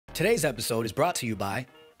Today's episode is brought to you by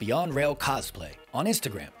Beyond Rail Cosplay on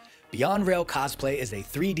Instagram. Beyond Rail Cosplay is a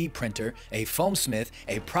 3D printer, a foam smith,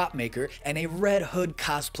 a prop maker, and a Red Hood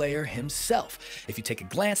cosplayer himself. If you take a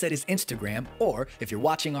glance at his Instagram, or if you're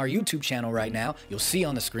watching our YouTube channel right now, you'll see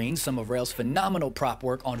on the screen some of Rail's phenomenal prop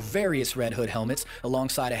work on various Red Hood helmets,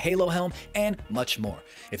 alongside a Halo helm, and much more.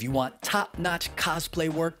 If you want top-notch cosplay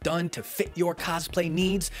work done to fit your cosplay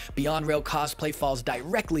needs, Beyond Rail Cosplay falls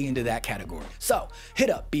directly into that category. So, hit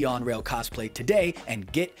up Beyond Rail Cosplay today and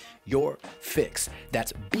get your fix.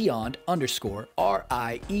 That's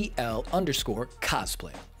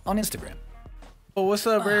Beyond_RIEL_cosplay on Instagram. Well, what's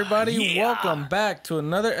up, everybody? Yeah. Welcome back to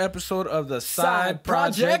another episode of the Side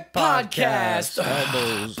Project Podcast.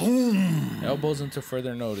 Elbows. Boom. Elbows into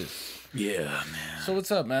further notice. Yeah, man. So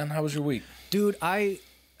what's up, man? How was your week? Dude, I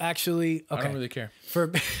actually... Okay. I don't really care. For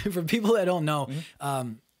people that don't know,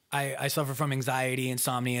 I suffer from anxiety,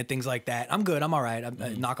 insomnia, and things like that. I'm good. I'm all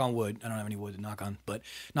right. Knock on wood. I don't have any wood to knock on, but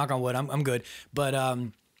knock on wood, I'm good. But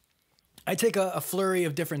I take a flurry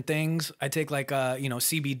of different things. I take like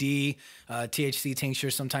CBD, THC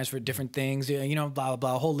tinctures sometimes for different things. You know, blah blah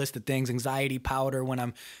blah. A whole list of things. Anxiety powder when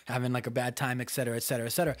I'm having like a bad time, et cetera, et cetera, et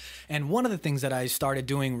cetera. And one of the things that I started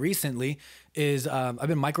doing recently is I've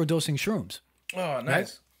been microdosing shrooms. Oh, nice.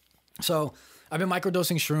 Right? So I've been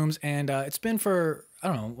microdosing shrooms, and it's been for, I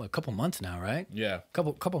don't know, a couple months now, right? Yeah.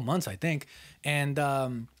 Couple months, I think. And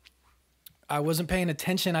I wasn't paying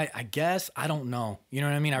attention, I guess. I don't know. You know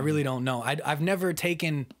what I mean? I really don't know. I've never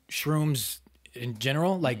taken shrooms in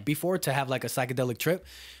general, like before, to have like a psychedelic trip.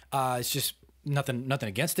 It's just nothing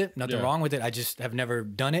against it, nothing wrong with it. I just have never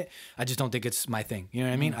done it. I just don't think it's my thing. You know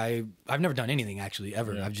what I mean? I've never done anything actually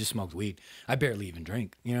ever. I've just smoked weed. I barely even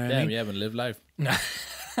drink. You know what I mean? You haven't lived life. No.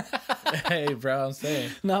 Hey, bro, I'm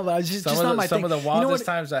saying. No, but it's just not my thing. Some of the wildest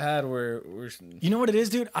times I had were... You know what it is,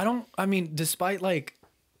 dude? I mean, despite like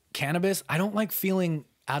cannabis, I don't like feeling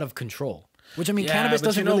out of control. Which, I mean, cannabis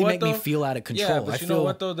doesn't really make me feel out of control. Yeah, but you know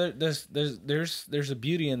what though? There's a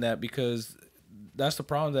beauty in that, because that's the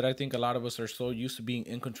problem, that I think a lot of us are so used to being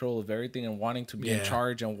in control of everything and wanting to be in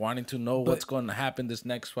charge and wanting to know what's going to happen this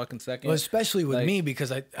next fucking second. Well, especially with me,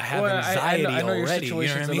 because I have anxiety already. You know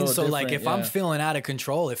what I mean? So like, if I'm feeling out of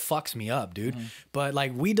control, it fucks me up, dude. But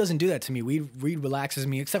like, weed doesn't do that to me. Weed relaxes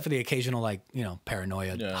me, except for the occasional like, you know,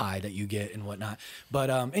 paranoia high that you get and whatnot. But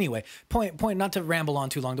anyway, point. Not to ramble on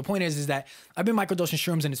too long. The point is that I've been microdosing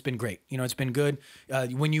shrooms and it's been great. You know, it's been good.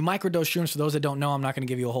 When you microdose shrooms, for those that don't know, I'm not going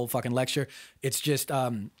to give you a whole fucking lecture. It's just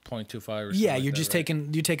 0.25 or something. Yeah, you're just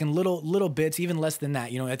taking little bits, even less than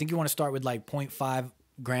that. You know, I think you want to start with like 0.5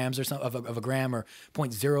 grams or something of a gram, or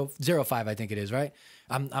 0.005, I think it is, right?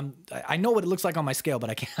 I know what it looks like on my scale, but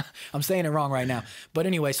I can't. I'm saying it wrong right now. But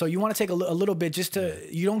anyway, so you want to take a little bit, just to,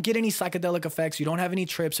 you don't get any psychedelic effects, you don't have any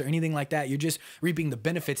trips or anything like that. You're just reaping the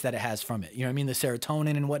benefits that it has from it. You know what I mean? The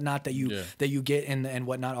serotonin and whatnot that you get and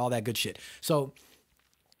whatnot, all that good shit. So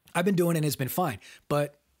I've been doing it and it's been fine.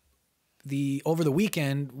 But over the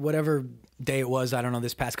weekend, whatever day it was, I don't know,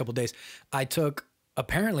 this past couple days,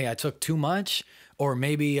 apparently I took too much, or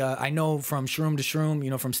maybe I know from shroom to shroom,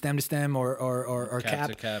 you know, from stem to stem, or cap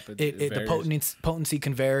to cap, the potency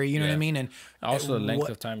can vary, you know what I mean? And also the length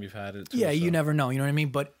of time you've had it too, you never know, you know what I mean?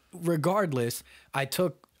 But regardless, I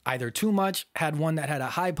took either too much, had one that had a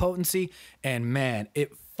high potency, and man,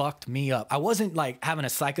 it fucked me up. I wasn't like having a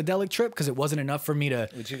psychedelic trip, because it wasn't enough for me to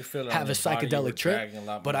have a psychedelic trip,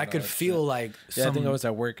 but I could feel like I think I was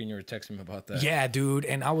at work and you were texting me about that. Yeah, dude.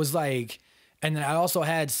 And I was like, and then I also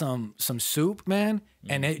had some soup, man,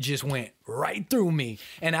 and it just went right through me.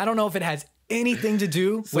 And I don't know if it has anything to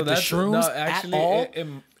do with the shrooms at all.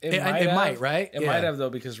 It might, right? It might have,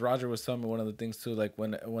 though, because Roger was telling me one of the things too, like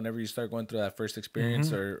whenever you start going through that first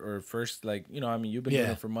experience or first, like, you know, I mean, you've been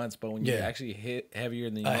doing it for months, but when you actually hit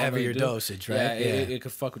heavier than a heavier dosage, right? It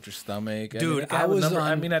could fuck with your stomach, dude. I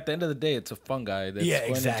mean, at the end of the day, it's a fungi that's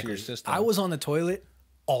going into your system. I was on the toilet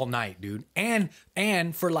all night, dude, and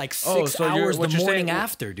for like 6 hours the morning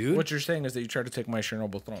after, dude. What you're saying is that you tried to take my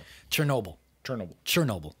Chernobyl throne. Chernobyl.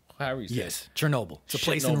 However you say yes, Chernobyl. It's a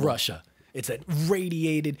place in Russia. It's a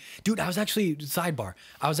radiated... Dude, I was actually... Sidebar.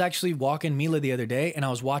 I was actually walking Mila the other day, and I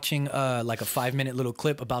was watching like a 5-minute little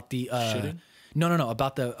clip about the... No.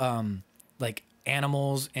 About the like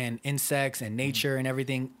animals and insects and nature and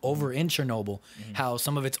everything over in Chernobyl. How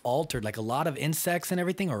some of it's altered. Like a lot of insects and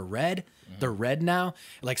everything are red. They're red now.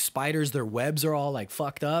 Like spiders, their webs are all like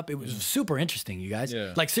fucked up. It was super interesting, you guys.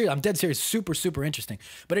 Like seriously, I'm dead serious. Super interesting.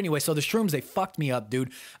 But anyway, so the shrooms, they fucked me up,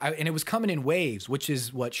 dude. And it was coming in waves, which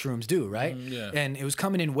is what shrooms do, right? And it was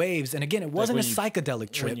coming in waves. And again, it wasn't a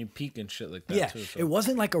psychedelic trip. When you peak and shit like that too. So. It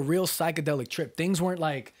wasn't like a real psychedelic trip. Things weren't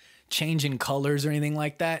like change in colors or anything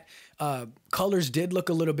like that. Colors did look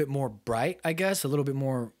a little bit more bright, I guess, a little bit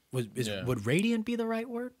more. Would radiant be the right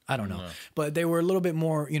word? I don't know. No. But they were a little bit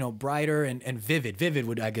more, you know, brighter and vivid. Vivid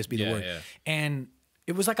would, I guess, be the word. Yeah. And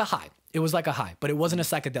it was like a high. It was like a high, but it wasn't a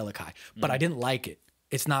psychedelic high. But I didn't like it.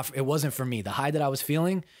 It wasn't for me. The high that I was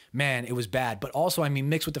feeling, man, it was bad. But also, I mean,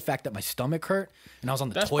 mixed with the fact that my stomach hurt and I was on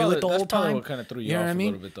the toilet the whole time. What kind of threw you, know off what I mean?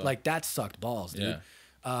 A little bit, though. Like that sucked balls, dude.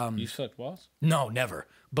 You sucked balls? No, never.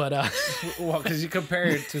 But well, because you compare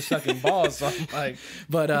it to sucking balls, so I'm like.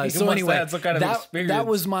 But so anyway, that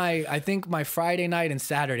was I think my Friday night and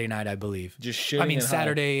Saturday night, I believe. Just shitting. I mean,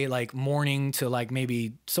 Saturday like morning to like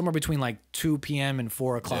maybe somewhere between like 2 p.m. and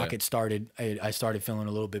 4 o'clock. It started. I started feeling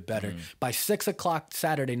a little bit better. By 6 o'clock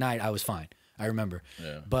Saturday night, I was fine. I remember.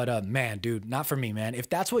 Yeah. But man, dude, not for me, man. If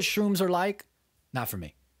that's what shrooms are like, not for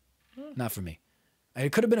me. Not for me.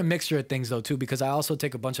 It could have been a mixture of things though too, because I also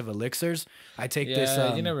take a bunch of elixirs. I take this.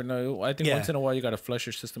 You never know. I think once in a while you got to flush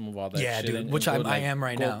your system of all that. Yeah, shit dude. Which I am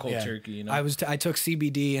right now. Cold turkey. You know. I took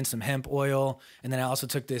CBD and some hemp oil, and then I also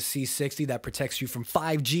took this C60 that protects you from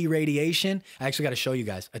 5G radiation. I actually got to show you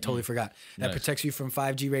guys. I totally forgot. That protects you from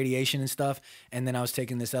 5G radiation and stuff. And then I was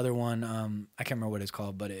taking this other one. I can't remember what it's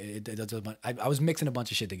called, but it does a bunch. I was mixing a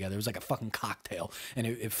bunch of shit together. It was like a fucking cocktail, and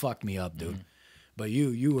it fucked me up, dude. But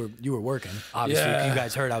you were working. Obviously, you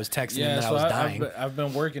guys heard I was texting and that I was dying. I've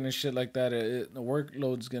been working and shit like that. The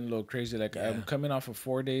workload's getting a little crazy. Like I'm coming off of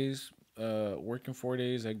 4 days, working 4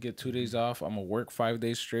 days. I get 2 days off. I'm gonna work 5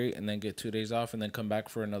 days straight and then get 2 days off and then come back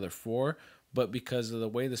for another 4. But because of the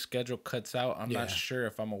way the schedule cuts out, I'm not sure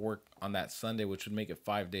if I'm gonna work on that Sunday, which would make it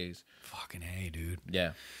 5 days. Fucking A, dude.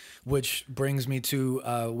 Yeah. Which brings me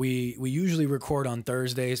to we usually record on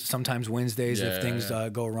Thursdays, sometimes Wednesdays if things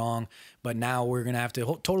go wrong. But now we're gonna have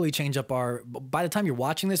to totally change up our. By the time you're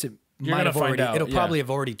watching this, it'll probably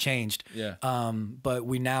have already changed. Yeah. But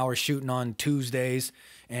we now are shooting on Tuesdays,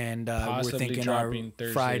 and we're thinking our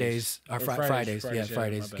Fridays.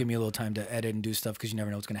 Fridays. Give me a little time to edit and do stuff because you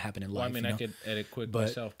never know what's gonna happen in life. I mean, I could edit quick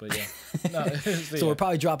myself, but yeah. So we're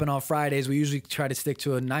probably dropping off Fridays. We usually try to stick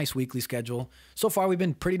to a nice weekly schedule. So far, we've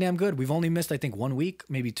been pretty damn good. We've only missed, I think, 1 week,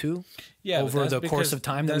 maybe 2. Yeah, over the course of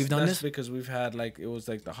time that we've done this. Because we've had it was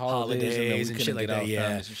like the holidays and shit like that.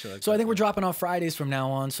 Yeah. So I think we're dropping off Fridays from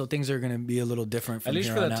now on. So things are gonna be a little different. At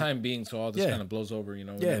least for the time being. So all this kind of blows over. You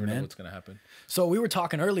know, we never know what's gonna happen. So we were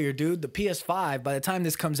talking earlier, dude. The PS5. By the time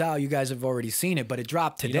this comes out, you guys have already seen it, but it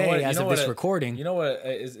dropped today as of this recording. You know what?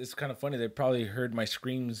 It's kind of funny. They probably heard my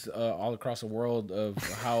screams all across the world of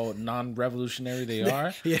how non-revolutionary they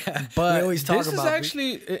are. But we always talk this about is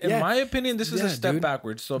actually, in my opinion, this is a step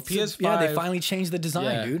backwards. So PS5. They finally changed the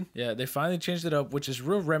design, dude. Yeah, they finally changed it up, which is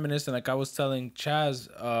real reminiscent. Like I was telling Chaz,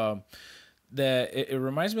 that it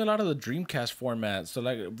reminds me a lot of the Dreamcast format. So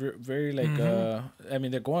like very like I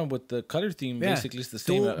mean they're going with the color theme. Basically, it's the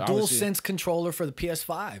same. Dual sense controller for the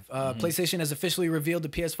PS5. PlayStation has officially revealed the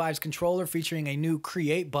PS5's controller featuring a new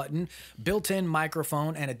Create button, built-in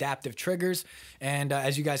microphone, and adaptive triggers. And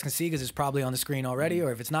as you guys can see, because it's probably on the screen already,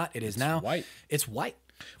 or if it's not, it's now white. It's white.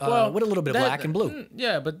 Well, with a little bit of black and blue.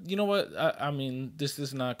 Yeah, but you know what? I mean, this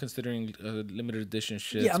is not considering limited edition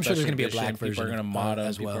shit. Yeah, I'm sure there's going to be a black version. People are going to mod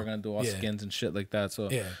them. People are going to do all skins and shit like that. So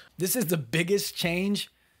this is the biggest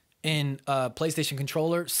change in PlayStation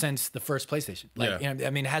controller since the first PlayStation. Like, you know,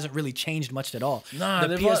 I mean, it hasn't really changed much at all. Nah,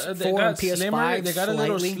 the PS4 and PS5 slimmer, they got a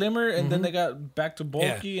little slimmer, and then they got back to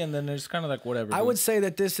bulky, and then there's kind of like whatever. I would say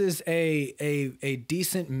that this is a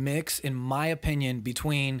decent mix, in my opinion,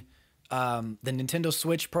 between the Nintendo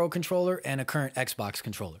Switch Pro controller and a current Xbox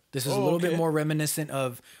controller. This is a little bit more reminiscent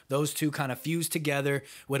of those two kind of fused together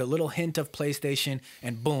with a little hint of PlayStation,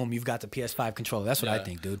 and boom, you've got the PS5 controller. That's what I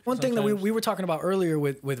think, dude. One thing that we were talking about earlier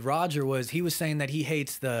with Roger was he was saying that he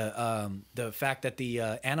hates the fact that the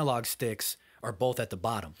analog sticks are both at the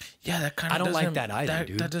bottom. Yeah, that kind of I don't like that either,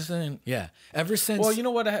 dude. That doesn't. Yeah, ever since. Well, you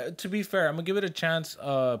know what? To be fair, I'm gonna give it a chance.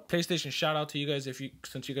 PlayStation, shout out to you guys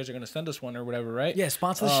since you guys are gonna send us one or whatever, right? Yeah,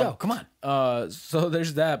 sponsor the show. Come on. So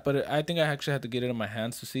there's that, but I think I actually have to get it in my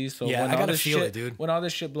hands to see. So yeah, when I gotta feel it, dude. When all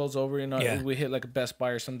this shit blows over, you know, we hit like a Best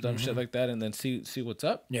Buy or some dumb shit like that, and then see what's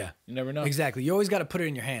up. Yeah, you never know. Exactly. You always got to put it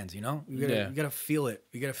in your hands. You know, you gotta feel it.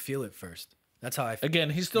 You gotta feel it first. That's how I feel.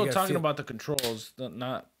 Again, he's still talking about the controls,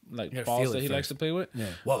 not like balls that he likes to play with. Yeah.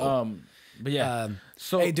 Whoa. But yeah.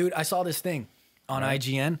 So hey, dude, I saw this thing on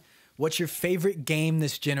IGN. What's your favorite game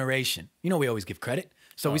this generation? You know, we always give credit.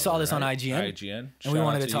 So we saw this on IGN. And we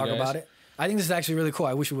wanted to talk about it. I think this is actually really cool.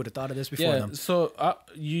 I wish we would have thought of this before. Yeah. So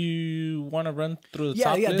you want to run through the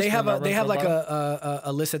top list? Yeah, they have like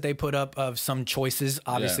a list that they put up of some choices.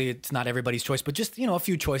 Obviously, it's not everybody's choice, but just, you know, a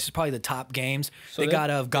few choices. Probably the top games. So they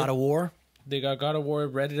got God of War. They got God of War,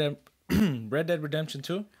 Red Dead Red Dead Redemption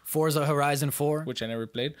 2, Forza Horizon 4. which I never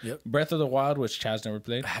played. Yep. Breath of the Wild, which Chaz never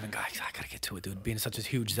played. I gotta get to it, dude. Being such a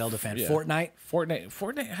huge Zelda fan. Yeah.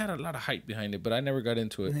 Fortnite had a lot of hype behind it, but I never got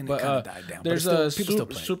into it. And then But it kinda died down. there's But people still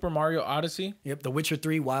play it. Super Mario Odyssey, Yep, The Witcher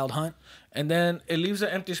 3 Wild Hunt. and then it leaves an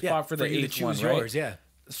empty spot for the you to eighth one, choose right? yours, yeah.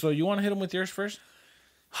 So you want to hit them with yours first?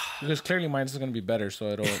 Because clearly mine is going to be better,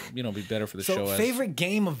 so it'll be better for the show. So favorite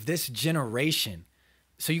game of this generation.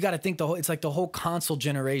 So you got to think it's like the whole console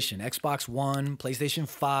generation: Xbox One, PlayStation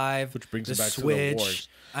 5, Which brings the it back Switch. to the wars.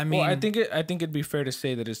 I mean, well, I think it'd be fair to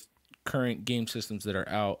say that it's current game systems that are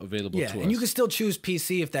out available to us. and you can still choose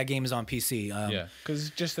PC if that game is on PC. Yeah, because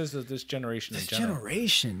it's just as this generation. This in general.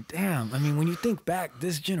 generation, damn. I mean, when you think back,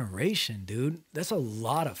 this generation, dude, that's a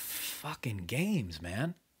lot of fucking games,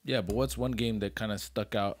 man. Yeah, but what's one game that kind of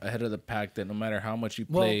stuck out ahead of the pack that no matter how much you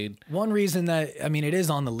played? One reason that it is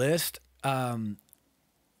on the list. I'm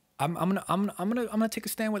gonna take a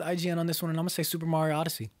stand with IGN on this one, and I'm gonna say Super Mario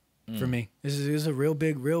Odyssey for me. This is a real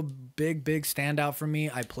big standout for me.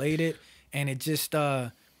 I played it, and it just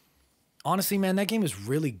honestly, man, that game is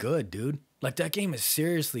really good, dude. Like that game is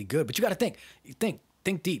seriously good. But you got to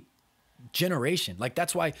think deep. Generation, like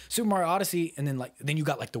that's why Super Mario Odyssey, and then you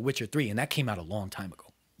got like The Witcher 3, and that came out a long time ago.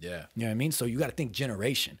 Yeah. You know what I mean? So you got to think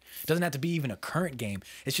generation. It doesn't have to be even a current game.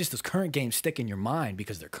 It's just those current games stick in your mind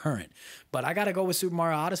because they're current. But I got to go with Super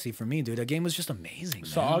Mario Odyssey for me, dude. That game was just amazing,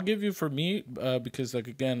 So man. I'll give you for me, because like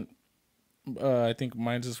again, I think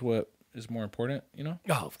mine's is what is more important,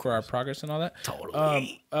 for our progress and all that.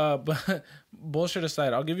 Totally. But bullshit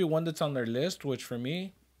aside, I'll give you one that's on their list, which for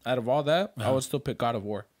me, out of all that, I would still pick God of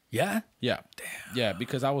War. Yeah? Yeah. Damn. Yeah,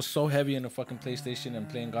 because I was so heavy in the fucking PlayStation and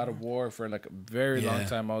playing God of War for like a very long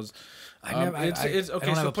time. I was. I don't have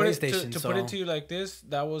a PlayStation, to put it to you like this,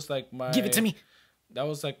 that was like my. Give it to me. That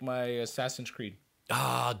was like my Assassin's Creed.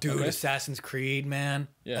 Oh, dude, Okay. Assassin's Creed, man.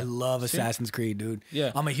 Yeah. I love Assassin's Creed, dude.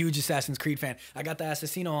 Yeah. I'm a huge Assassin's Creed fan. I got the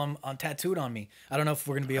Assassino on tattooed on me. I don't know if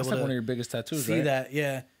we're going to be That's able like to one of your biggest tattoos, see right? that.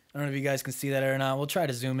 Yeah. I don't know if you guys can see that or not. We'll try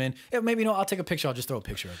to zoom in. Yeah, maybe I'll take a picture. I'll just throw a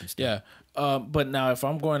picture up instead. Yeah. But now if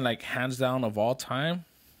I'm going like hands down of all time.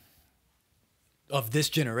 Of this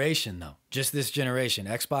generation, though. Just this generation.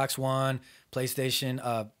 Xbox One,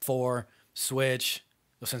 PlayStation 4, Switch,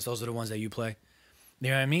 since those are the ones that you play. You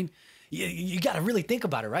know what I mean? You got to really think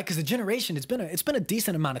about it, right? Because the generation, it's been a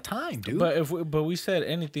decent amount of time, dude. But we said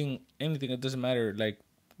anything, it doesn't matter, like,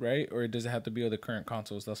 right? Or does it have to be of the current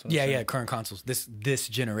consoles? That's what I'm saying. Yeah, current consoles. This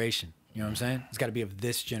generation. You know what I'm saying? It's got to be of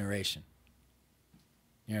this generation.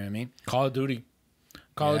 You know what I mean? Call of Duty.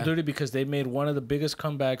 Call of Duty, because they made one of the biggest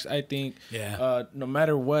comebacks, I think. Yeah. No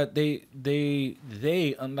matter what, they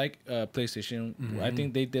unlike PlayStation, I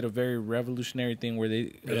think they did a very revolutionary thing where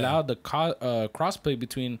they allowed the crossplay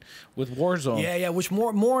with Warzone. Yeah, which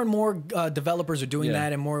more and more developers are doing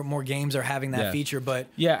that, and more games are having that feature. But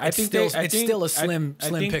I think it's still a slim I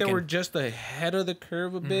think picking. they were just ahead of the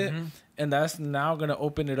curve a bit. And that's now going to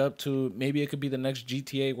open it up to maybe it could be the next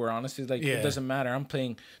GTA where honestly, like, it doesn't matter. I'm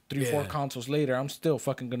playing 3-4 consoles later. I'm still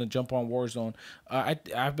fucking going to jump on Warzone.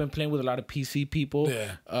 I've been playing with a lot of PC people.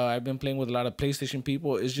 Yeah. I've been playing with a lot of PlayStation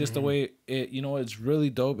people. It's just the way it's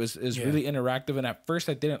really dope. It's really interactive. And at first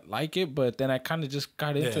I didn't like it, but then I kind of just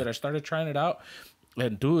got into it. I started trying it out.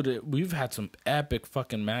 And dude, we've had some epic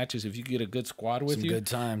fucking matches. If you get a good squad with Some good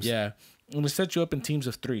times. Yeah. And we set you up in teams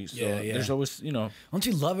of 3. So there's always, Don't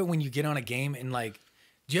you love it when you get on a game and like,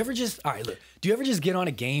 do you ever just get on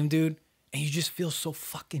a game, dude, and you just feel so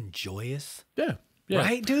fucking joyous? Yeah.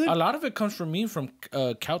 Right, dude? A lot of it comes from me from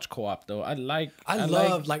couch co-op, though. I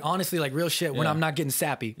love honestly, like real shit when I'm not getting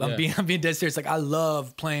sappy. I'm being dead serious. Like, I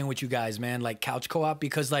love playing with you guys, man, like couch co-op,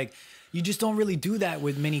 because like, you just don't really do that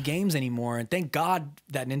with many games anymore. And thank God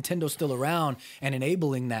that Nintendo's still around and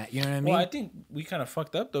enabling that. You know what I mean? Well, I think we kind of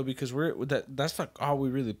fucked up, though, because that's like all we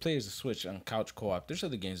really play is the Switch on couch co-op. There's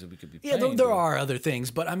other games that we could be playing. Yeah, there are other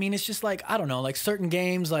things. But, I mean, it's just like, I don't know, like certain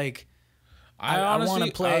games, like, I want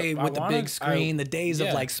to play with the big screen. The days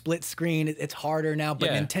of, like, split screen, it's harder now. But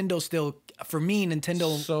Nintendo still... For me,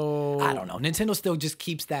 Nintendo, I don't know. Nintendo still just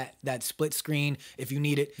keeps that split screen if you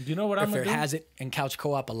need it. You know what I'm gonna do? If it has it and couch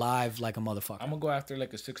co-op alive like a motherfucker. I'm gonna go after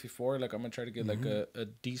like a 64. Like I'm gonna try to get like a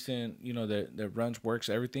decent, that runs, works,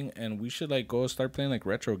 everything. And we should like go start playing like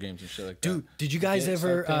retro games and shit like that. Dude, did you guys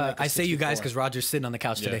ever? I say you guys because Roger's sitting on the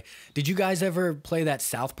couch today. Did you guys ever play that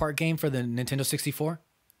South Park game for the Nintendo 64?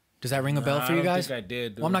 Does that ring a bell for you guys? I don't think I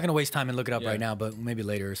did. Dude. Well, I'm not gonna waste time and look it up right now, but maybe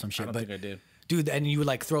later or some shit. I don't think I did. Dude, and you would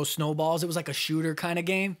like throw snowballs. It was like a shooter kind of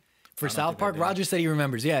game for South Park. Roger said he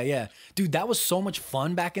remembers. Yeah. Dude, that was so much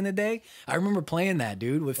fun back in the day. I remember playing that,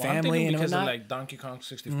 dude, with family and because whatnot. of like Donkey Kong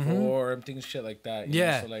 64. I'm thinking shit like that.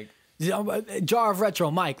 Yeah. So like, Jar of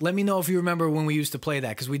Retro, Mike. Let me know if you remember when we used to play that,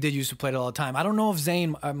 because we did used to play it all the time. I don't know if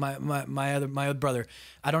Zane, my other brother,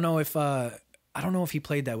 I don't know if he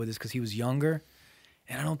played that with us because he was younger,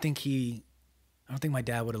 and I don't think my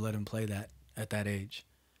dad would have let him play that at that age.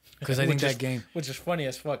 Because I think that game, which is funny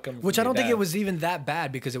as fuck, which I don't think it was even that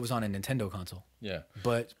bad because it was on a Nintendo console. Yeah,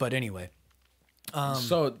 but anyway.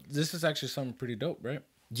 So this is actually something pretty dope, right?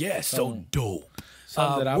 Yeah, so dope.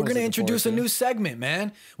 We're going to introduce a new segment,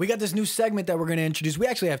 man. We got this new segment that we're going to introduce. We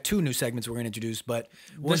actually have 2 new segments we're going to introduce, but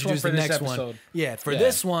we'll introduce the next one. Yeah, for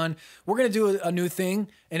this one, we're going to do a new thing,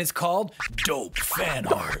 and it's called Dope Fan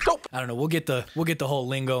Art. I don't know. We'll get the whole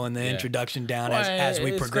lingo and the introduction down as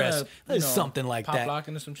we progress. There's something like that. Pop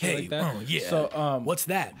locking or some shit like that. Yeah. So, what's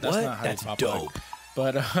that? That's dope.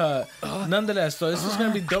 But nonetheless, so this is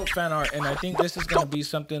going to be dope fan art, and I think this is going to be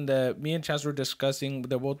something that me and Chaz were discussing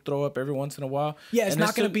that we'll throw up every once in a while. Yeah, it's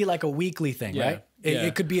not going to be like a weekly thing, right?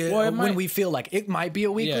 It could be when we feel like it might be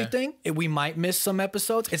a weekly thing. We might miss some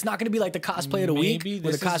episodes. It's not going to be like the cosplay of the week.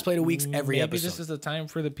 Where the cosplay of the week's every episode. Maybe this is the time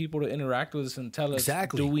for the people to interact with us and tell us,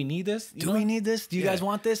 exactly. Do we need this? Do we need this? Do you guys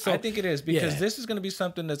want this? So, I think it is, because this is going to be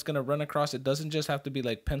something that's going to run across. It doesn't just have to be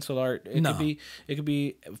like pencil art. It could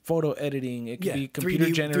be photo editing. It could be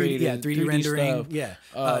computer generated, 3D rendering. stuff.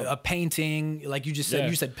 A painting, like you just said.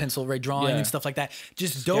 You said pencil ray drawing and stuff like that.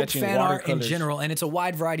 Just dope fan art in general, and it's a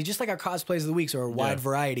wide variety, just like our cosplays of the weeks are a wide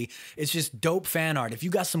variety. It's just dope fan art. If you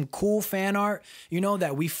got some cool fan art,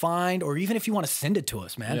 that we find, or even if you want to send it to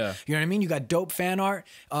us, man. Yeah. You know what I mean? You got dope fan art.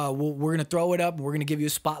 We're going to throw it up, and we're going to give you a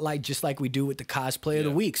spotlight just like we do with the cosplay of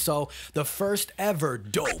the week. So the first ever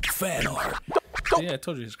dope fan art. Yeah, I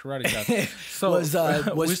told you his karate chop. So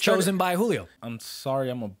was chosen by Julio. I'm sorry,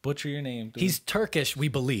 I'm gonna butcher your name, dude. He's Turkish, we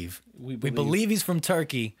believe. We believe he's from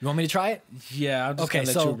Turkey. You want me to try it? Yeah, I'm just gonna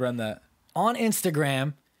let you run that. On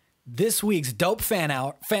Instagram, this week's dope fan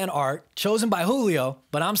art chosen by Julio,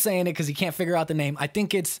 but I'm saying it because he can't figure out the name. I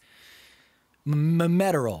think it's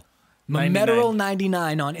Memeteral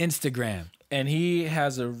 99 on Instagram, and he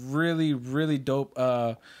has a really, really dope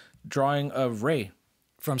drawing of Rey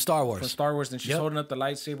from Star Wars. And she's holding up the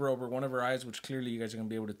lightsaber over one of her eyes, which clearly you guys are gonna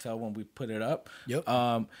be able to tell when we put it up. Yep.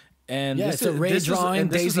 And it's a Rey drawing,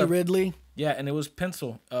 Daisy Ridley. Yeah, and it was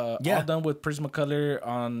pencil. All done with Prismacolor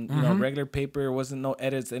on regular paper. It wasn't no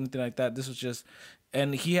edits, anything like that. This was just,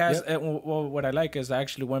 and he has. Well, what I like is I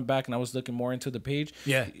actually went back and I was looking more into the page.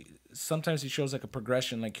 Yeah. Sometimes he shows like a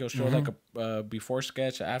progression, like he'll show like a before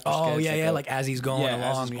sketch, after sketch. Oh yeah, like as he's going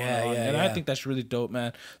along. And I think that's really dope,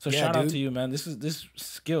 man. So shout out to you, man. This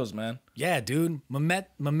skills, man. Yeah, dude.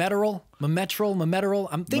 Memeteral.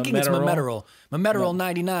 I'm thinking it's Memeteral. Memeteral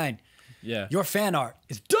 99. Yeah. Your fan art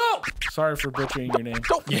is dope. Sorry for butchering your name.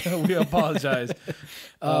 Yeah, we apologize.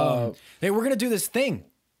 Hey, we're gonna do this thing.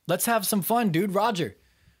 Let's have some fun, dude. Roger,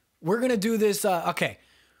 we're gonna do this. Okay.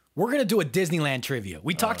 We're going to do a Disneyland trivia.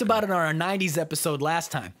 We talked about it on our 90s episode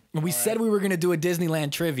last time. And we said we were going to do a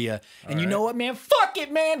Disneyland trivia. And you know what, man? Fuck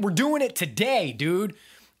it, man. We're doing it today, dude.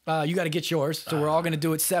 You got to get yours. So we're all going to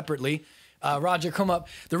do it separately. Roger, come up.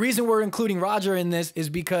 The reason we're including Roger in this is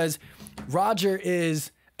because Roger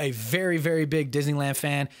is a very, very big Disneyland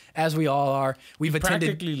fan, as we all are. We've attended.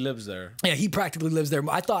 Practically lives there. Yeah, he practically lives there.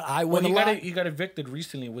 I thought I went a lot. He got evicted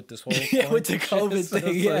recently with this whole with the COVID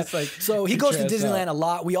thing. So he goes to Disneyland a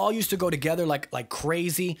lot. We all used to go together like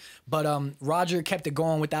crazy, but Roger kept it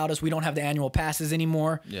going without us. We don't have the annual passes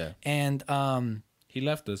anymore. Yeah, and he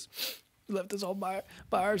left us. Left us all by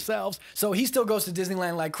ourselves. So he still goes to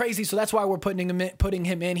Disneyland like crazy. So that's why we're putting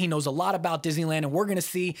him in. He knows a lot about Disneyland, and we're gonna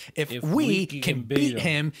see if we can beat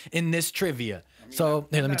him in this trivia. So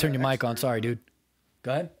hey, let me turn your mic on. Sorry, dude.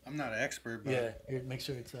 Go ahead. I'm not an expert, but here, make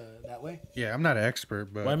sure it's that way. Yeah, I'm not an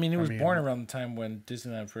expert, but well, I mean, he was born around the time when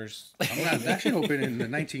Disneyland first. I'm actually hoping in the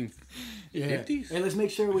 1950s. Hey, let's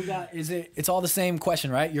make sure we got. It's all the same question,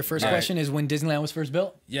 right? Your first question is when Disneyland was first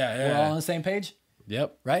built. Yeah, we're all on the same page.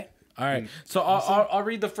 Yep. Right. All right, so I'll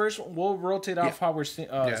read the first one. We'll rotate off how we're they're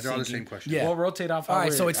all the same question. Yeah. We'll rotate off how all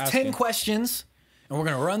right, so it's asking. 10 questions, and we're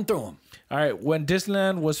going to run through them. All right, when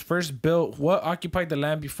Disneyland was first built, what occupied the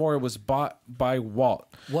land before it was bought by Walt?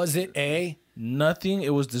 Was it A? Nothing,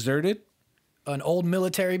 it was deserted. An old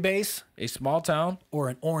military base? A small town? Or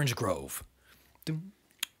an orange grove?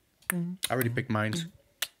 I already picked mine.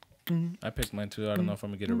 I picked mine too. I don't know if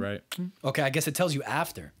I'm going to get it right. Okay, I guess it tells you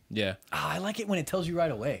after. Yeah. Oh, I like it when it tells you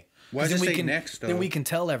right away. Why does it say next, though? Then we can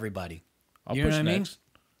tell everybody. I'll push next.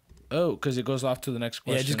 Oh, because it goes off to the next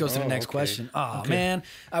question. Yeah, it just goes to the next question. Oh, man.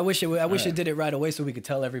 I wish it did it right away so we could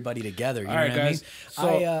tell everybody together. You know what guys. I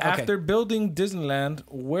mean? So after building Disneyland,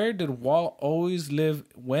 where did Walt always live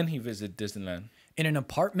when he visited Disneyland? In an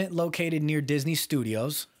apartment located near Disney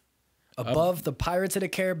Studios. above the Pirates of the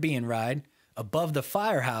Caribbean ride, above the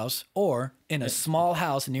firehouse, or in a small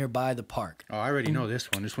house nearby the park? Oh, I already know this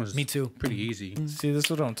one. This one's Me too. pretty easy. See, this is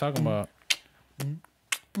what I'm talking about.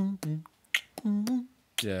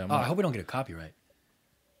 Yeah. Oh, I hope we don't get a copyright.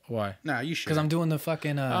 Why? Nah, you should. Because I'm doing the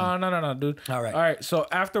fucking... No, dude. All right. All right. So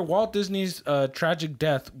after Walt Disney's tragic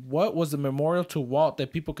death, what was the memorial to Walt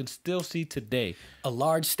that people can still see today? a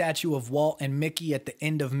large statue of Walt and Mickey at the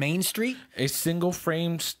end of Main Street. A single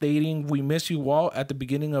frame stating "We miss you, Walt" at the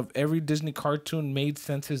beginning of every Disney cartoon made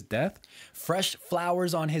since his death. Fresh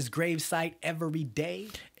flowers on his gravesite every day.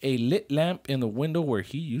 A lit lamp in the window where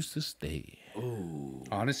he used to stay. Ooh.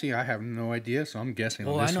 Honestly, I have no idea, so I'm guessing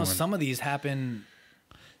Well, on this I know one. some of these happen.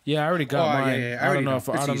 Yeah, I already got mine. Yeah, I don't know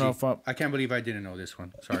know. if I. I can't believe I didn't know this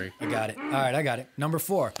one. Sorry. I got it. All right, I got it. Number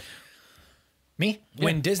 4. Me? Yeah.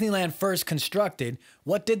 When Disneyland first constructed,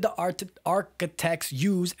 what did the architects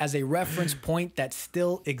use as a reference point that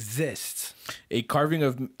still exists? A carving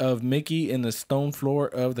of Mickey in the stone floor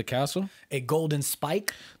of the castle. A golden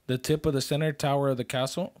spike. The tip of the center tower of the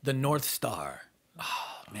castle. The North Star.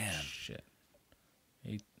 Oh, man. Shit.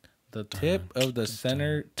 The tip of the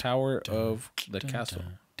center tower of the castle.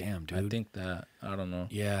 Damn, dude. I think that. I don't know.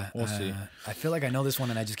 Yeah. We'll see. I feel like I know this one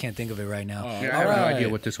and I just can't think of it right now. Yeah, I have no idea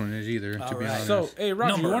what this one is either, to be honest. So, hey,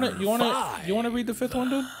 Roger, Number you want to read the 5th one,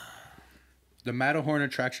 dude? The Matterhorn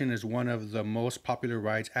attraction is one of the most popular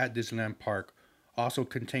rides at Disneyland Park. Also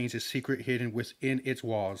contains a secret hidden within its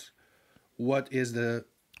walls. What is it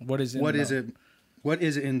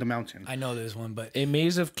in the mountain? I know this one, but A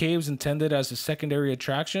maze of caves intended as a secondary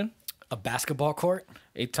attraction. a basketball court,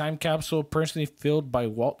 A time capsule personally filled by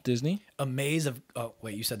Walt Disney. a maze of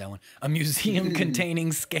wait, you said that one. A museum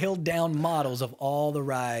containing scaled down models of all the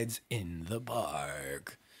rides in the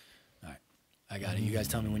park. All right. I got it. You guys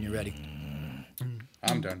tell me when you're ready.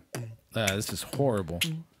 I'm done. This is horrible.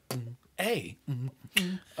 Hey.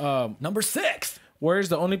 Number 6. Where is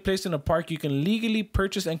the only place in the park you can legally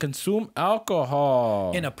purchase and consume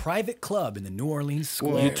alcohol? In a private club in the New Orleans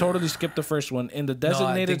Square. You totally skipped the first one. In the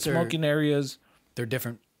designated smoking areas. They're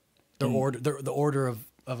different. The order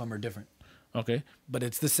of them are different. Okay. But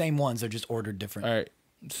it's the same ones. They're just ordered different. All right.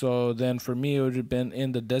 So then for me, it would have been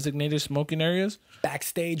in the designated smoking areas.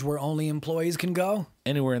 Backstage where only employees can go.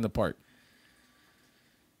 Anywhere in the park.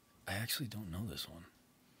 I actually don't know this one.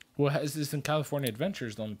 Well, is this in California Adventure?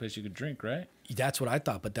 The only place you could drink, right? That's what I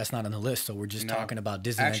thought, but that's not on the list. So we're just talking about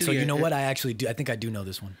Disneyland. Actually, so you know what? I actually do. I think I do know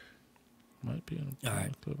this one. Might be. All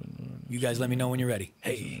right. You guys let me know when you're ready.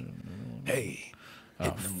 Hey. Oh,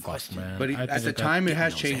 fuck, man. But at the time, it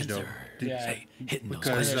has changed, though. Yeah. Hitting those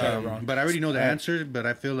Because, questions. but I already know the answer, but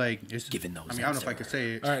I feel like it's... Giving those I mean, I don't know if I could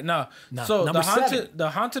say it. All right, now, No, so number 7.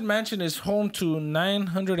 the haunted mansion is home to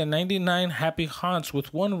 999 happy haunts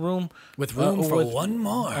with one room With room for one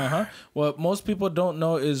more. What most people don't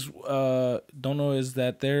know is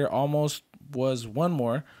that there almost was one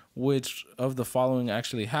more, which of the following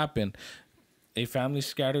actually happened. A family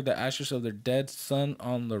scattered the ashes of their dead son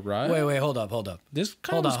on the ride. Wait, hold up. This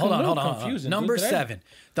Hold on. confusing. Number dude. 7.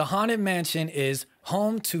 The Haunted Mansion is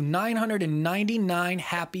home to 999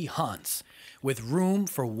 happy haunts with room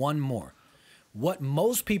for one more. What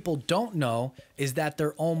most people don't know is that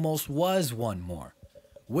there almost was one more.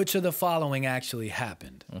 Which of the following actually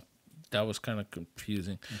happened? That was kind of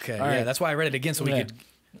confusing. Okay, All yeah, right. that's why I read it again so we could...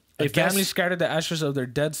 A family scattered the ashes of their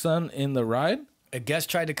dead son in the ride. A guest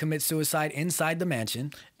tried to commit suicide inside the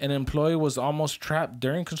mansion. An employee was almost trapped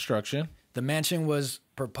during construction. The mansion was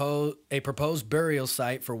a proposed burial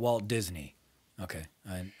site for Walt Disney. Okay,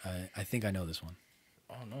 I think I know this one.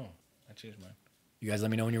 Oh, no. I changed mine. You guys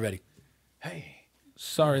let me know when you're ready. Hey.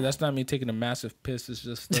 Sorry, that's not me taking a massive piss. It's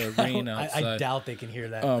just the rain outside. I doubt they can hear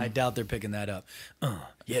that. I doubt they're picking that up.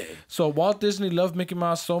 Yeah. So Walt Disney loved Mickey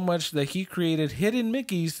Mouse so much that he created hidden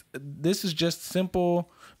Mickeys. This is just simple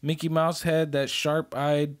Mickey Mouse head that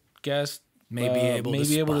sharp-eyed guest may be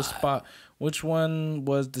able to spot. Which one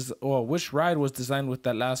was which ride was designed with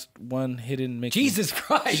that last one hidden Mickey? Jesus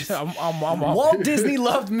Christ. I'm Walt Disney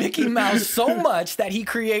loved Mickey Mouse so much that he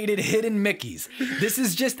created hidden Mickeys. This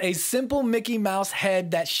is just a simple Mickey Mouse head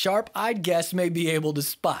that sharp-eyed guests may be able to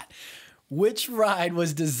spot. Which ride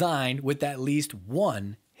was designed with at least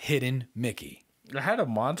one hidden Mickey? I had a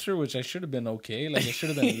monster, which I should have been okay. Like, it should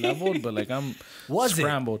have been leveled, but, like, I'm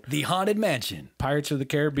scrambled. It the Haunted Mansion? Pirates of the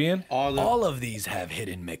Caribbean? All of these have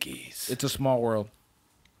hidden Mickeys. It's a small world.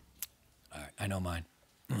 All right, I know mine.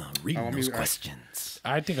 Reading those questions.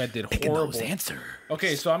 I think I did Picking horrible. those answers.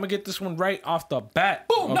 Okay, so I'm going to get this one right off the bat.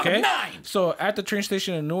 Boom, okay? number 9. So, at the train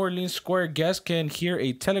station in New Orleans Square, guests can hear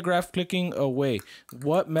a telegraph clicking away.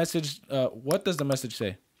 What does the message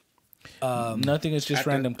say? Nothing is just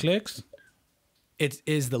random clicks. It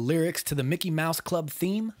is the lyrics to the Mickey Mouse Club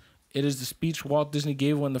theme. It is the speech Walt Disney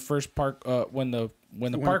gave when the first park when the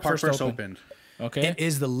park first opened. Okay. It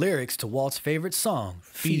is the lyrics to Walt's favorite song,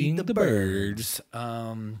 Feeding the Birds.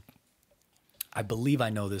 I believe I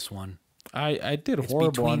know this one. I did It's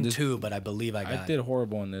horrible on between this. two, but I believe I got I did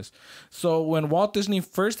horrible on this. So when Walt Disney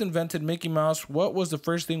first invented Mickey Mouse, what was the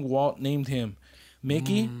first thing Walt named him?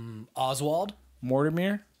 Mickey? Oswald?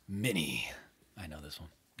 Mortimer? Minnie. I know this one.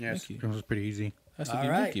 Yes, Mickey. it was pretty easy. Has to All be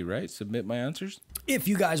right. Mickey, right? Submit my answers. If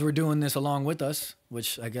you guys were doing this along with us,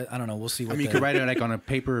 which I guess, I don't know, we'll see what I mean, you could write it like on a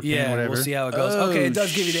paper or pen, yeah, whatever. we'll see how it goes. Okay, it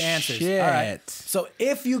does give you the answers. Shit. All right. So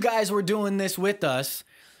if you guys were doing this with us,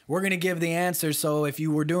 we're gonna give the answers. So if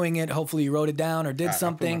you were doing it, hopefully you wrote it down or did I'll put my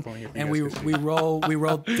something, phone here for and you we guys to see. we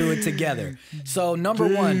rolled through it together. So number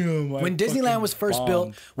one, when Disneyland was first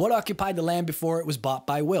built, what occupied the land before it was bought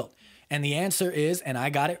by Wilt? And the answer is, and I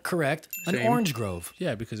got it correct, an Same. orange grove.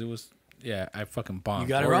 Yeah, because it was. Yeah, I fucking bombed. You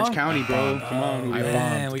got it Orange wrong. County, bro. Come on. I Julio.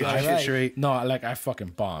 bombed. we Get got your it shit right. straight. No, I fucking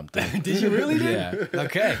bombed. Dude. Did you really? Yeah.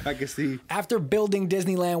 Okay. I can see. After building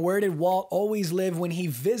Disneyland, where did Walt always live when he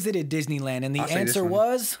visited Disneyland? And the I'll say this answer one.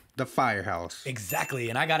 was The firehouse. exactly.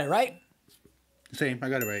 And I got it right. Same. I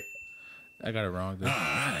got it right. I got it wrong, dude.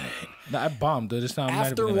 No, I bombed, dude. It's not. I'm not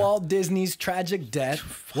After even gonna- Walt Disney's tragic death,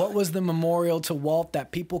 what was the memorial to Walt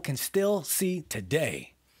that people can still see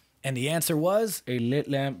today? And the answer was, a lit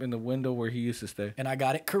lamp in the window where he used to stay. and I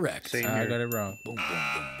got it correct. Same I here. got it wrong. Boom,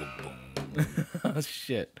 boom, boom, boom, boom. Oh,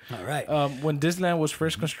 shit. All right. When Disneyland was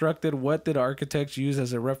first constructed, what did architects use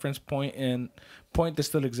as a reference point that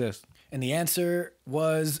still exists? And the answer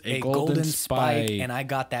was a golden golden spike, spike. and I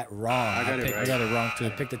got that wrong. I got it picked, right. I got it wrong I too.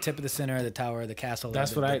 picked the tip of the center, the tower, the castle,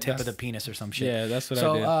 That's the, what the I- tip of that's- the penis or some shit. Yeah, that's what I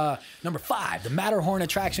so, did. number 5, the Matterhorn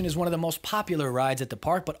attraction is one of the most popular rides at the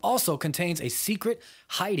park, but also contains a secret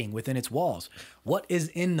hiding within its walls. What is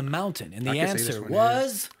in the mountain? And the I can say this answer one,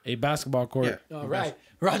 was... A basketball court. Yeah. All right.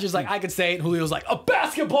 Roger's like, I could say it. And Julio's like, a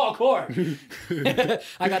basketball court.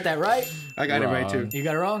 I got that right. I got it right too. You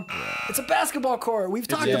got it wrong. It's a basketball court. We've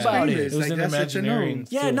talked Yeah. about famous. it. It was Like, an that's such a imaginary. known.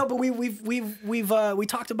 Yeah, no, but we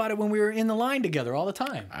talked about it when we were in the line together all the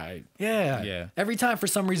time. Yeah. Yeah. Every time for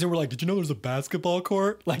some reason we're like, did you know there's a basketball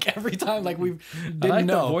court? Like every time, like we didn't I like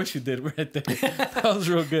know. the voice you did right there. That was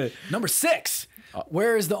real good. Number 6.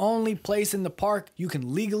 Where is the only place in the park you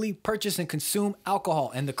can legally purchase and consume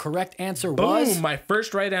alcohol? And the correct answer was... Boom! My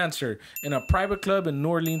first right answer in a private club in New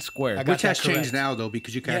Orleans Square. got Which that has changed correct. now though,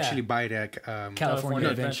 because you can Yeah. actually buy it at California California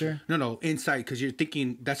Adventure. No, inside, because you're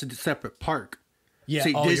thinking that's a separate park. Yeah.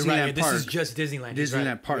 Say Oh, you're right. Disneyland Yeah, this is Park. just Disneyland. He's right.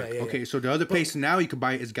 Disneyland Park. Yeah, yeah, Okay, yeah. so the other place now you can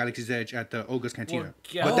buy it is Galaxy's Edge at the Olga's Cantina.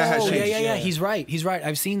 yeah. But that has Oh, changed. yeah. He's right. He's right.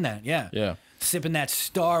 I've seen that. Yeah. Yeah. Sipping that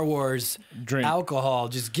Star Wars Drink. alcohol,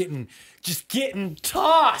 just getting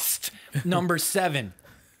tossed. Number 7.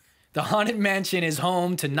 The Haunted Mansion is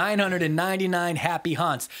home to 999 happy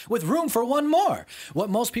haunts, with room for one more. What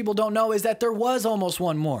most people don't know is that there was almost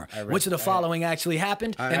one more. Which of the following actually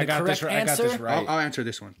happened? And the got this correct right- I got answer... this right. I'll answer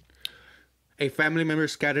this one. A family member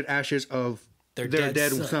scattered ashes of Their their dead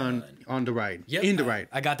dead son on the ride. Yep. In the ride.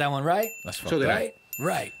 I got that one right. That's So did Right?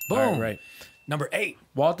 Right. Boom. All right. Number 8.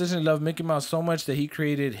 Walt Disney loved Mickey Mouse so much that he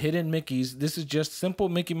created hidden Mickeys. This is just simple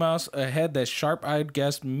Mickey Mouse ahead that sharp-eyed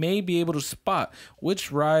guests may be able to spot.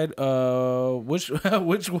 Which ride? Which ride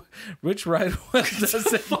was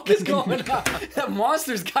What is going on? That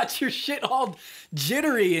monster's got your shit all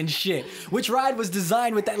jittery and shit. Which ride was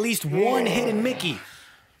designed with at least one hidden Mickey?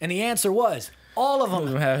 And the answer was all of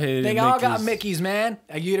them. have hidden They all got Mickeys. Mickeys, man.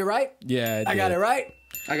 You get it right? Yeah, I got did. it right.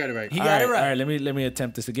 I got it right. He All got right, it right. all right. Let me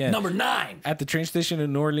attempt this again. Number 9. At the train station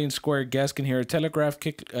in New Orleans Square, guests can hear a telegraph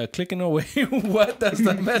clicking away. What does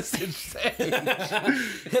the message say?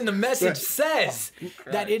 And the message says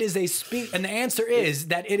that it is a speech. And the answer is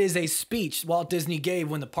that it is a speech Walt Disney gave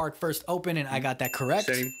when the park first opened. And I got that correct.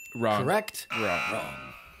 Same. Wrong. Correct. Wrong.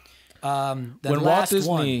 The When Walt last Disney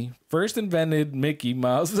one. first invented Mickey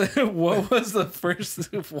Mouse, what was the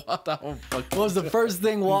first? What the fuck? What was the first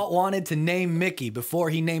thing Walt wanted to name Mickey before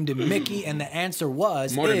he named him Mickey? And the answer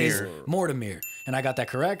was Mortimer. Mortimer. And I got that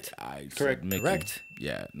correct? I said Correct. Mickey. Correct.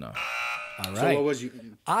 Yeah, no. All So right. what was you?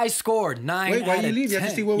 I scored 9 Wait, why out you of leave? You 10. have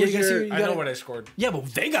to see what was you gotta your- you I know gotta- what I scored. Yeah, but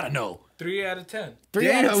they gotta know. 3 out of 10.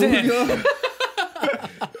 3 out of 10. Julio.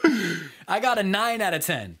 I got a 9 out of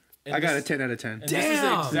 10. I got a 10 out of 10. And this is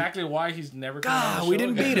Damn. exactly why he's never coming on God, the we show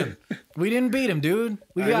didn't again. beat him. We didn't beat him, dude.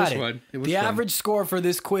 We It got was it. fun. It was The fun. average score for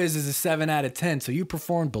this quiz is a 7 out of 10, so you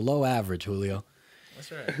performed below average, Julio.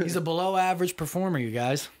 That's right. He's a below average performer, you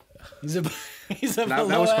guys. He's a he's a That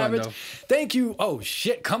below was fun, average. though. Thank you. Oh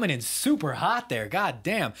shit, coming in super hot there. God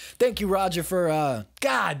damn. Thank you, Roger, for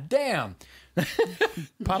God damn.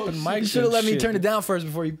 Popping mics. You should have let me shit. turn it down first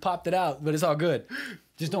before you popped it out, but it's all good.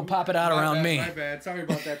 Just don't pop it out around me. My bad. Sorry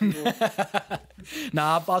about that, people.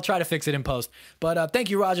 Nah, I'll try to fix it in post. But thank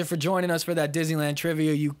you, Roger, for joining us for that Disneyland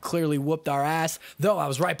trivia. You clearly whooped our ass. Though I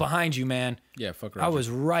was right behind you, man. Yeah, fuck I Roger. was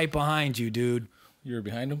right behind you, dude. You were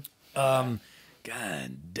behind him? God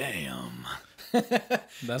damn.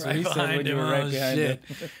 That's what he said when you were right behind him.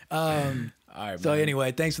 All right, So man.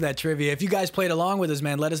 anyway, thanks for that trivia. If you guys played along with us,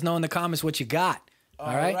 man, let us know in the comments what you got.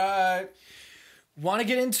 All right? Want to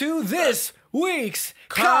get into this week's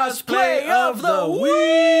cosplay of the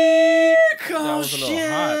week? Oh was a little shit!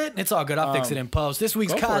 hot. It's all good. I'll fix it in post. This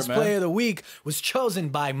week's go for it, cosplay man. of the week was chosen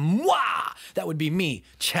by moi. That would be me,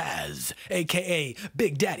 Chaz, aka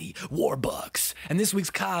Big Daddy Warbucks. And this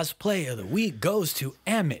week's cosplay of the week goes to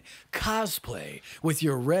Amit Cosplay with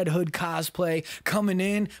your Red Hood cosplay, coming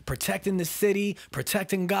in, protecting the city,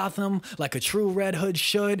 protecting Gotham like a true Red Hood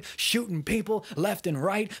should, shooting people left and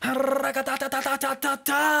right.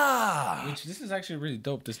 Which this is actually really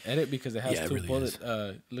dope. This edit because it has Yeah, it two really bullet. is.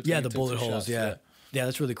 Looks Yeah, like the it took bullet two holes. shots, Yeah,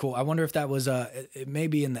 that's really cool. I wonder if that was it may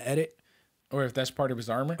be in the edit Or if that's part of his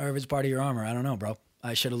armor. or if it's part of your armor. I don't know, bro.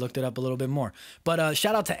 I should have looked it up a little bit more. But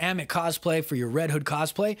shout out to Amit Cosplay for your Red Hood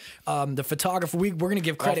cosplay. The photographer, we're gonna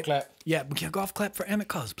give credit. clap. Yeah, golf clap for Amit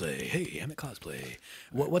Cosplay. Hey, Amit Cosplay.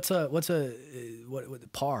 What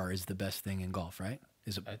par is the best thing in golf, right?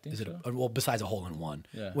 Is it? I think is it? so. Well, besides a hole in one.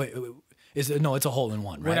 Yeah. Wait. Is it? No, it's a hole in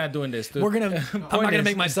one, right? We're not doing this, dude. We're gonna. I'm not gonna is-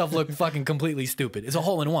 make myself look fucking completely stupid. It's a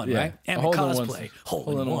hole in one, Yeah, right? a Amit hole in one's- Cosplay.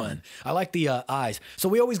 Hole in one. I like the eyes. So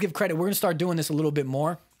we always give credit. We're gonna start doing this a little bit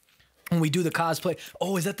more when we do the cosplay.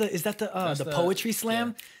 Oh, is that the poetry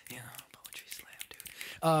slam? Yeah, poetry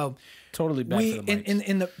slam, dude. Totally back We to the mics.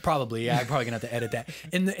 in the probably I'm probably gonna have to edit that.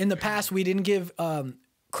 In the past we didn't give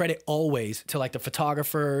credit always to like the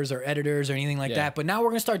photographers or editors or anything like Yeah. that. But now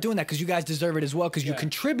we're gonna start doing that because you guys deserve it as well because you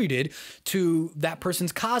contributed to that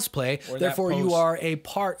person's cosplay. Or that Therefore, you post. are a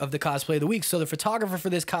part of the cosplay of the week. So the photographer for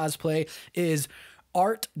this cosplay is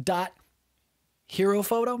art.hero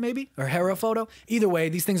photo maybe or hero photo. Either way,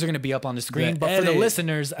 these things are going to be up on the screen. The But for the edit-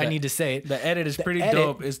 listeners, I need to say it. The edit is pretty edit-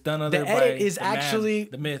 dope. It's done other the by edit is the man, actually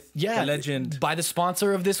the myth, yeah, the legend. by the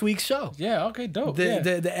sponsor of this week's show. Yeah, okay, dope. The, yeah.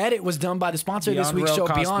 the edit was done by the sponsor of this Beyond week's Rail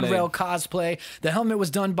show, Beyond Cosplay. Rail Cosplay. The helmet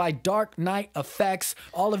was done by Dark Knight Effects.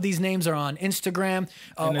 All of these names are on Instagram.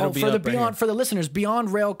 And it'll be for the up right Beyond here. for the listeners,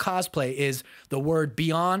 Beyond Rail Cosplay is the word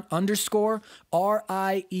Beyond _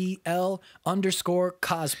 RIEL _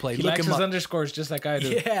 cosplay. He Look likes him his up. underscores just like I do.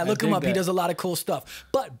 Yeah, I look him dig up. He that. does a lot of cool stuff.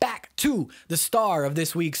 But back to the star of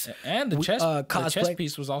this week's And the chest, cosplay. the chest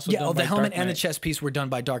piece was also yeah, done the by helmet Dark and the Knight. chest piece were done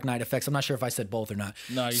by Dark Knight Effects. I'm not sure if I said both or not.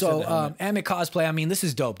 No, you so said the helmet. Amit Cosplay. I mean, this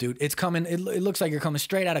is dope, dude. It's coming. It looks like you're coming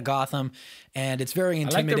straight out of Gotham, and it's very I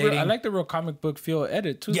intimidating. like the real comic book feel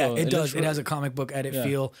edit too. Yeah, though. it does. looks It real- has a comic book edit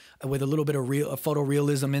feel with a little bit of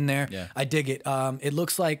photorealism in there. Yeah. I dig it. It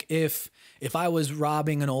looks like if I was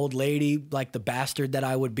robbing an old lady, like the bastard that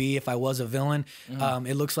I would be if I was a villain,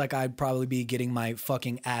 it looks like I'd probably be getting my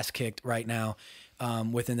fucking ass kicked right now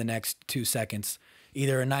within the next 2 seconds.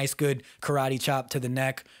 Either a nice good karate chop to the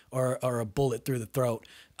neck or a bullet through the throat.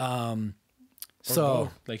 So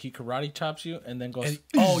both. Like he karate chops you and then goes. and-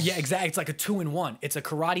 oh yeah, exactly. It's like a 2-in-1. It's a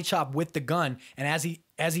karate chop with the gun, and as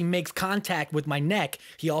he makes contact with my neck,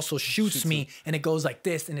 he also shoots me, and it goes like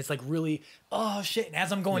this, and it's like really oh shit. And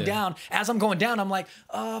as I'm going down, I'm like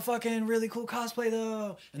oh fucking really cool cosplay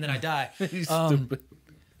though, and then I die. He's stupid.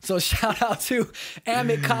 So shout out to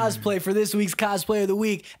Amit Cosplay for this week's cosplay of the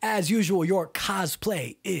week. As usual, your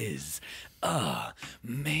cosplay is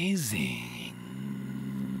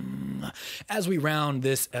amazing. As we round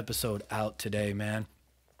this episode out today, man,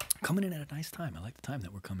 coming in at a nice time. I like the time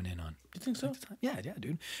that we're coming in on. You think so? Yeah,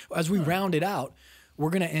 dude. As we round it out, we're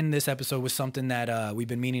going to end this episode with something that we've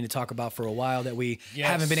been meaning to talk about for a while that we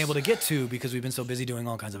haven't been able to get to because we've been so busy doing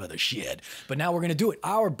all kinds of other shit. But now we're going to do it.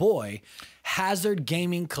 Our boy, Hazard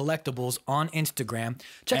Gaming Collectibles on Instagram.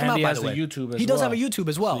 Check him And out, he by has the a way. YouTube as He does well. have a YouTube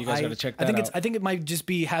as well. So you guys gotta check I think that out. I think it might just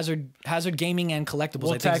be Hazard Gaming and Collectibles.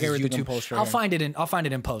 We'll I think tag is his everything in YouTube. post right I'll here. find it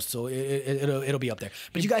in post, so it'll be up there.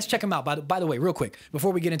 But you guys check him out. By the way, real quick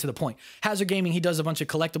before we get into the point, Hazard Gaming, he does a bunch of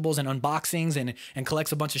collectibles and unboxings and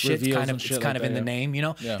collects a bunch of shit. Reveals It's and shit kind like of in that, the yeah. name, you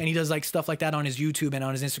know. Yeah. And he does like stuff like that on his YouTube and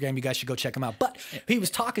on his Instagram. You guys should go check him out. But he was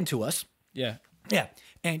talking to us. Yeah. Yeah.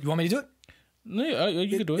 And you want me to do it? No,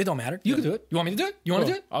 you can do it. It don't matter. You can do it. You want me to do it? You want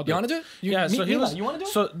to do it? I'll do you it. want to do it? You, Yeah, me- so he Mila, was. you want to do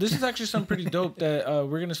it? So this is actually something pretty dope that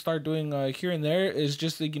we're gonna start doing here and there. Is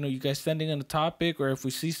just like, you guys sending in a topic, or if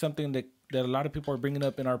we see something that that a lot of people are bringing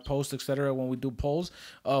up in our posts, etc. When we do polls,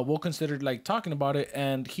 we'll consider like talking about it.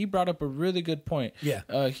 And he brought up a really good point.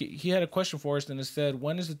 Yeah. He had a question for us, and it said,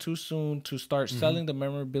 "When is it too soon to start selling the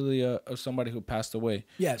memorabilia of somebody who passed away?"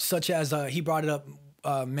 Yeah, such as he brought it up.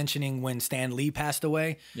 Mentioning when Stan Lee passed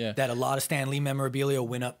away, that a lot of Stan Lee memorabilia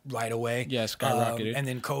went up right away. Yeah, skyrocketed. And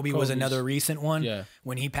then Kobe was another recent one. Yeah.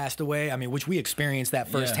 When he passed away, I mean, which we experienced that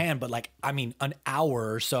firsthand. But like, I mean, an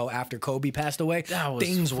hour or so after Kobe passed away,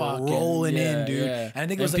 things were rolling in, dude. Yeah. And I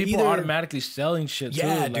think it was people either automatically selling shit.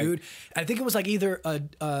 Yeah, too, dude. I think it was like either a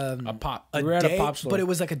pop. we were at day, a pop store, but it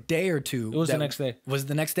was like a day or two. It was the next day. Was it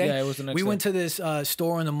the next day? Yeah, it was the next day. We went to this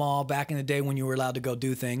store in the mall back in the day when you were allowed to go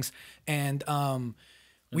do things, and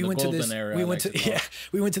we went to this. We went to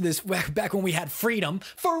we went to this back when we had freedom.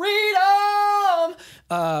 We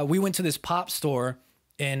went to this pop store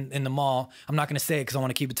in the mall. I'm not gonna say it because I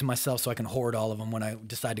want to keep it to myself so I can hoard all of them when I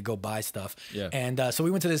decide to go buy stuff. Yeah. And so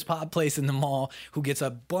we went to this pop place in the mall who gets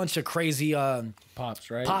a bunch of crazy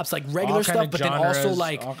pops, right? Pops, like regular stuff, but then also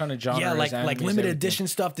like all kind of genres. Yeah, like limited everything. edition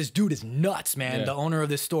stuff. This dude is nuts, man. The owner of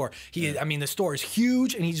this store. I mean, the store is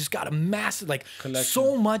huge, and he just got a massive, like, collection.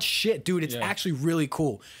 So much shit, dude. It's actually really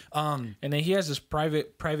cool. And then he has this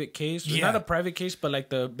private case. Not a private case, but like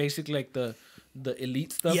the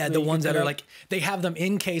elite stuff. Yeah, the ones that are like, they have them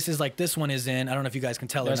in cases like this one is in. I don't know if you guys can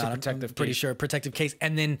tell or not. I'm pretty sure protective case.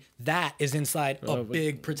 And then that is inside a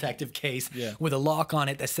big protective case with a lock on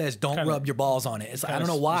it that says don't rub your balls on it. It's I don't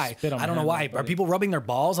know why. I don't know why. Are people rubbing their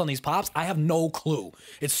balls on these pops? I have no clue.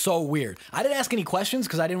 It's so weird. I didn't ask any questions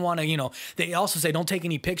because I didn't want to, they also say don't take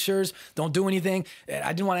any pictures, don't do anything.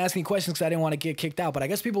 I didn't want to ask any questions because I didn't want to get kicked out. But I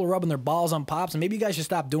guess people are rubbing their balls on pops, and maybe you guys should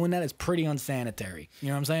stop doing that. It's pretty unsanitary. You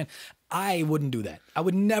know what I'm saying? I wouldn't do that. I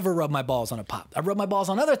would never rub my balls on a pop. I rub my balls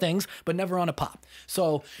on other things, but never on a pop.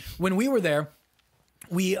 So when we were there,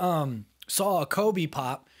 we saw a Kobe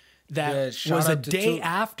pop that was a day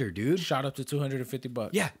after, dude. Shot up to $250.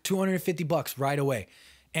 Yeah, $250 right away.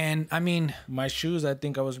 And I mean, my shoes, I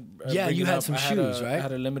think I was you had some shoes, right? I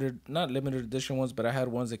had not limited edition ones, but I had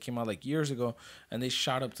ones that came out like years ago, and they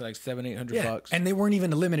shot up to like $700-800. And they weren't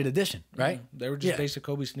even a limited edition, right? They were just basic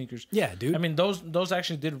Kobe sneakers. Yeah, dude. I mean, those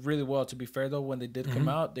actually did really well. To be fair, though, when they did come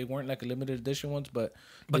out, they weren't like a limited edition ones, but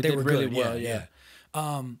they were really well. Yeah.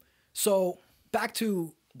 So back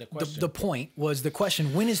to the point was the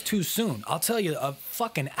question: when is too soon? I'll tell you, a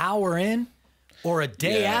fucking hour in. Or a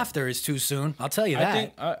day after is too soon. I'll tell you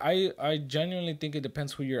that. I genuinely think it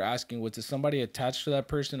depends who you're asking. Was it somebody attached to that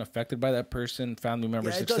person, affected by that person, family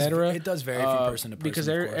members, etc.? It does vary from person to person. Because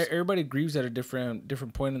everybody grieves at a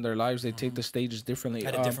different point in their lives. They take the stages differently.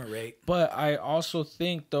 At a different rate. But I also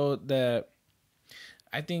think, though, that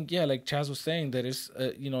like Chaz was saying, that it's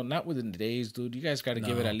not within days, dude. You guys got to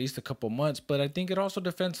give it at least a couple months. But I think it also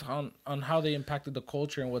depends on how they impacted the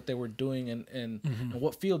culture and what they were doing and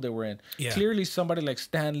what field they were in. Yeah. Clearly, somebody like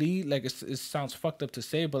Stan Lee, like it sounds fucked up to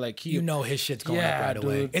say, but like his shit's going up right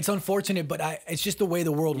away. It's unfortunate, but it's just the way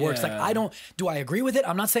the world works. Like do I agree with it?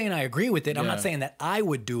 I'm not saying I agree with it. I'm not saying that I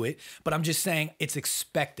would do it, but I'm just saying it's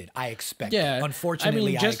expected. I expect it.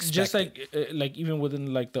 Unfortunately, I expect just like even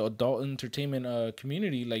within like the adult entertainment community.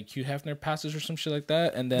 Like Hugh Hefner passes or some shit like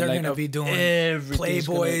that, and then they're like gonna be doing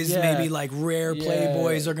Playboys, maybe like rare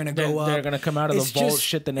Playboys are gonna go up. They're gonna come out of the vault,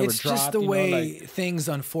 shit that never dropped. It's just the way things,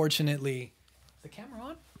 unfortunately. Is the camera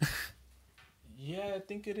on? Yeah, I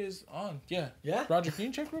think it is on. Yeah. Roger, can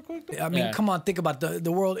you check real quick? I mean, come on, think about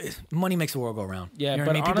the world. Money makes the world go round. Yeah, you know but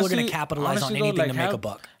what I mean? People are going to capitalize on anything to make a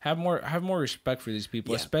buck. Have more respect for these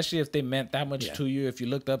people, especially if they meant that much to you. If you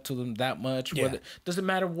looked up to them that much, doesn't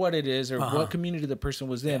matter what it is or what community the person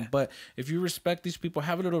was in. But if you respect these people,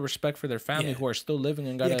 have a little respect for their family who are still living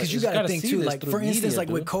and gotta. Because you got to think too. Like for instance, like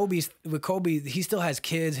with Kobe, he still has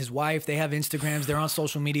kids. His wife, they have Instagrams. They're on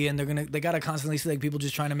social media, and they got to constantly see like people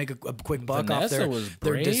just trying to make a quick buck off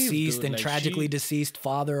their deceased and tragically deceased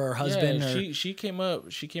father or husband. She came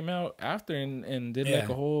out after and did like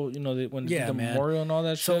a whole when the memorial and all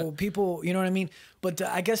that shit. So people, you know what I mean? But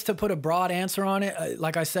I guess to put a broad answer on it,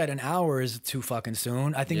 like I said, an hour is too fucking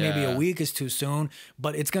soon. I think maybe a week is too soon,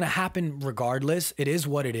 but it's going to happen regardless. It is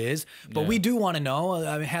what it is. But we do want to know.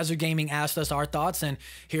 I mean, Hazard Gaming asked us our thoughts, and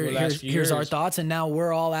here's our thoughts. And now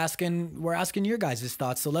we're asking your guys'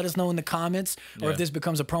 thoughts. So let us know in the comments, or if this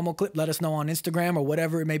becomes a promo clip, let us know on Instagram or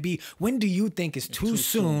whatever it may be. When do you think is too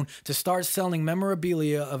soon to start selling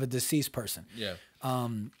memorabilia of a deceased person? Yeah.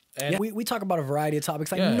 And we talk about a variety of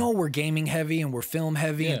topics. I know we're gaming heavy and we're film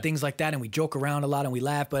heavy and things like that, and we joke around a lot and we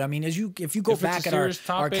laugh. But I mean, if you go back at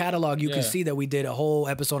our catalog, you can see that we did a whole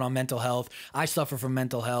episode on mental health. I suffer from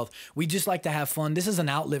mental health. We just like to have fun. This is an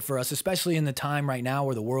outlet for us, especially in the time right now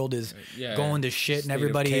where the world is going to shit and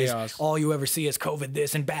everybody is all you ever see is COVID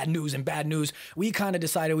this and bad news and bad news. We kind of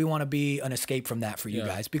decided we want to be an escape from that for you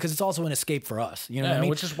guys, because it's also an escape for us. You know what I mean?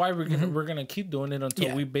 Which is why we're gonna keep doing it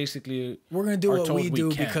until we basically we're gonna do what we do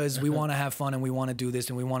because we want to have fun and we want to do this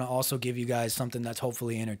and we want to also give you guys something that's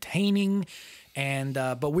hopefully entertaining. And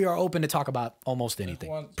but we are open to talk about almost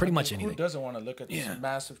anything, pretty much anything. Who doesn't want to look at this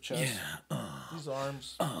massive chest, these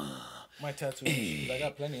arms, my tattoos? I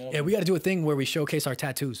got plenty of them. Yeah, we got to do a thing where we showcase our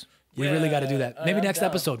tattoos. We really got to do that. Maybe next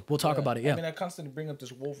episode we'll talk about it. Yeah, I mean, I constantly bring up this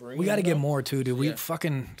Wolverine. We got to get more too, dude. We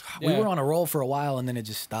we were on a roll for a while and then it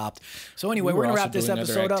just stopped. So anyway, we're gonna wrap this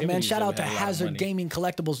episode up, man. Shout out to Hazard Gaming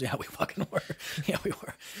Collectibles. Yeah, we fucking were. Yeah, we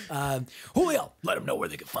were. Julio, let them know where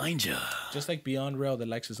they can find you. Just like Beyond Rail that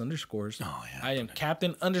likes his underscores. Oh yeah. I am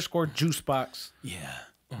Captain _ Juicebox. Yeah.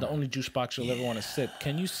 The only juice box you'll ever want to sip.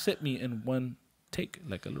 Can you sip me in one take,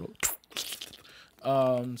 like a little?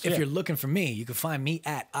 If you're looking for me, you can find me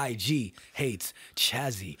at IG Hates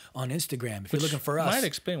Chazzy on Instagram. If you're looking for us, might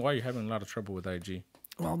explain why you're having a lot of trouble with IG.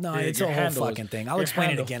 Well, no, it's a whole fucking thing. I'll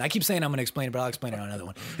explain it again. I keep saying I'm going to explain it, but I'll explain it on another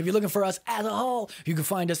one. If you're looking for us as a whole, you can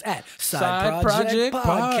find us at Side Project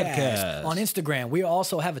Podcast on Instagram. We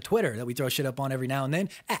also have a Twitter that we throw shit up on every now and then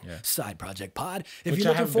at Side Project Pod. If you're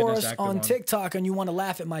looking for us on TikTok and you want to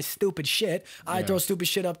laugh at my stupid shit, I throw stupid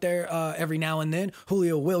shit up there every now and then.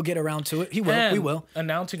 Julio will get around to it. He will. And we will.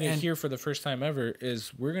 Announcing it here for the first time ever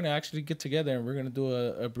is we're going to actually get together and we're going to do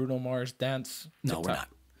a Bruno Mars dance. No, we're not.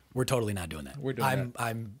 We're totally not doing that. We're doing I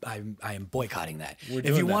am boycotting that.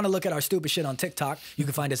 If you want to look at our stupid shit on TikTok, you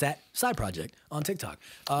can find us at Side Project on TikTok.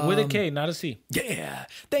 With a K, not a C. Yeah.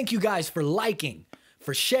 Thank you guys for liking,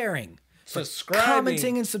 for sharing, subscribing,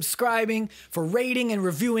 commenting and subscribing, for rating and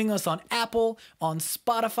reviewing us on Apple, on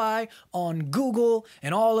Spotify, on Google,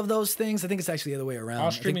 and all of those things. I think it's actually the other way around.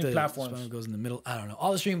 All streaming platforms. Goes in the middle. I don't know.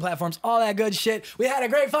 All the streaming platforms, all that good shit. We had a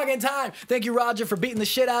great fucking time. Thank you, Roger, for beating the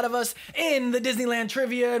shit out of us in the Disneyland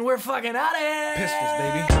trivia, and we're fucking out of here.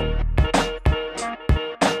 Pistols, baby.